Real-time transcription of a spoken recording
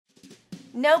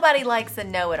Nobody likes a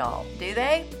know-it-all, do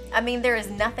they? I mean, there is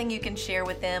nothing you can share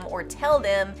with them or tell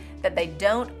them that they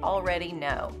don't already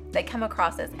know. They come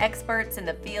across as experts in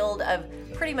the field of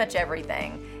pretty much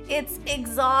everything. It's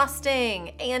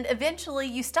exhausting, and eventually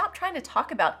you stop trying to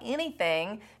talk about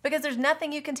anything because there's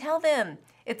nothing you can tell them.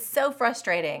 It's so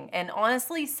frustrating and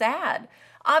honestly sad.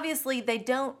 Obviously, they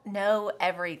don't know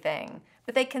everything,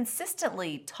 but they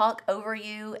consistently talk over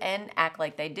you and act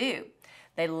like they do.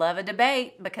 They love a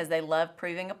debate because they love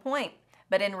proving a point,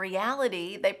 but in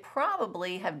reality, they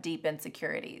probably have deep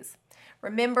insecurities.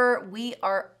 Remember, we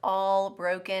are all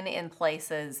broken in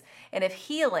places, and if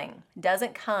healing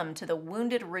doesn't come to the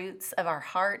wounded roots of our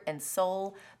heart and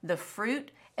soul, the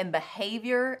fruit and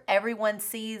behavior everyone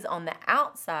sees on the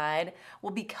outside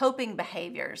will be coping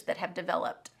behaviors that have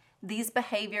developed. These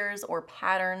behaviors or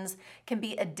patterns can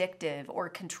be addictive or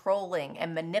controlling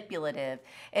and manipulative.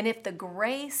 And if the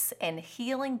grace and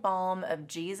healing balm of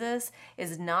Jesus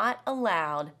is not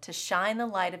allowed to shine the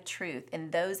light of truth in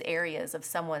those areas of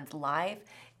someone's life,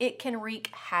 it can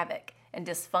wreak havoc and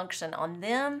dysfunction on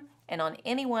them and on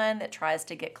anyone that tries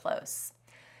to get close.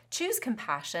 Choose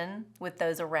compassion with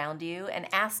those around you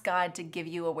and ask God to give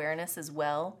you awareness as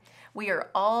well. We are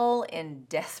all in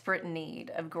desperate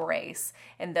need of grace,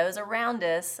 and those around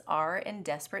us are in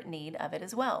desperate need of it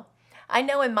as well. I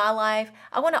know in my life,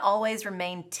 I want to always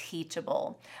remain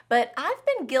teachable, but I've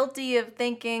been guilty of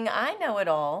thinking I know it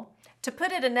all. To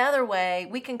put it another way,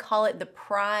 we can call it the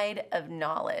pride of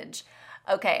knowledge.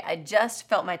 Okay, I just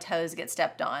felt my toes get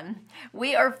stepped on.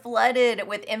 We are flooded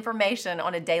with information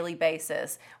on a daily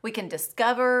basis. We can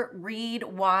discover, read,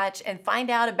 watch, and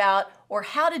find out about or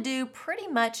how to do pretty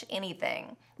much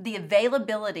anything. The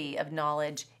availability of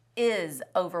knowledge is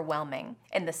overwhelming,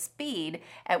 and the speed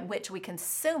at which we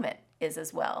consume it is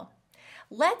as well.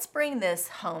 Let's bring this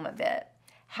home a bit.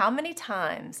 How many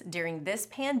times during this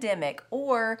pandemic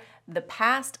or the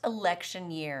past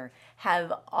election year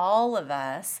have all of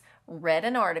us read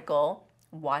an article,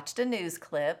 watched a news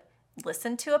clip,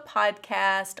 listened to a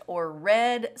podcast, or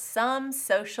read some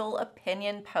social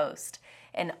opinion post,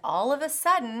 and all of a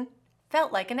sudden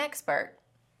felt like an expert?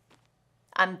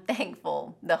 I'm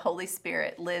thankful the Holy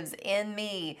Spirit lives in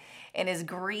me and is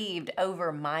grieved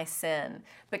over my sin,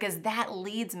 because that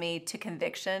leads me to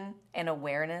conviction and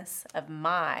awareness of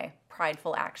my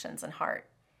prideful actions and heart.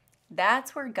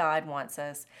 That's where God wants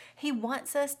us. He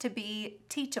wants us to be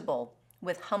teachable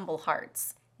with humble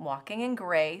hearts, walking in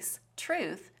grace,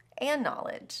 truth, and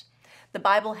knowledge. The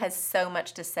Bible has so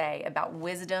much to say about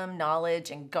wisdom, knowledge,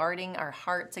 and guarding our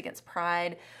hearts against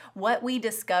pride. What we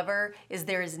discover is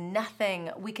there is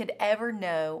nothing we could ever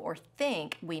know or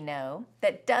think we know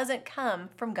that doesn't come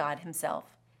from God Himself.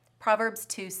 Proverbs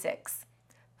 2:6.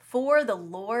 For the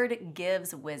Lord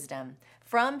gives wisdom.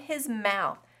 From His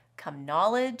mouth come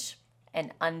knowledge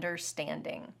and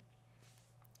understanding.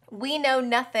 We know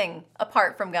nothing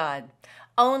apart from God.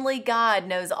 Only God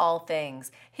knows all things.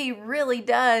 He really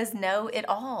does know it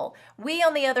all. We,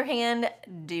 on the other hand,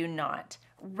 do not.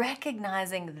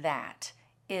 Recognizing that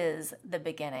is the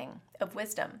beginning of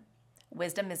wisdom.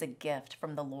 Wisdom is a gift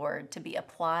from the Lord to be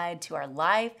applied to our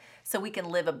life so we can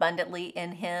live abundantly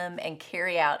in Him and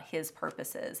carry out His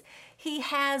purposes. He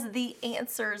has the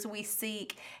answers we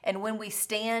seek, and when we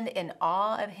stand in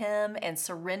awe of Him and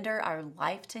surrender our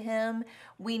life to Him,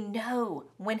 we know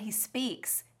when He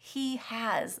speaks, He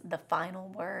has the final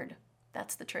word.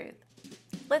 That's the truth.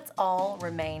 Let's all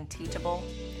remain teachable.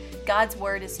 God's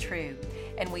word is true,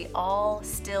 and we all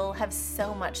still have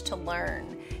so much to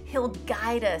learn. He'll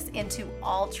guide us into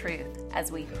all truth as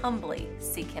we humbly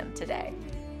seek Him today.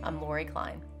 I'm Lori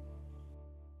Klein.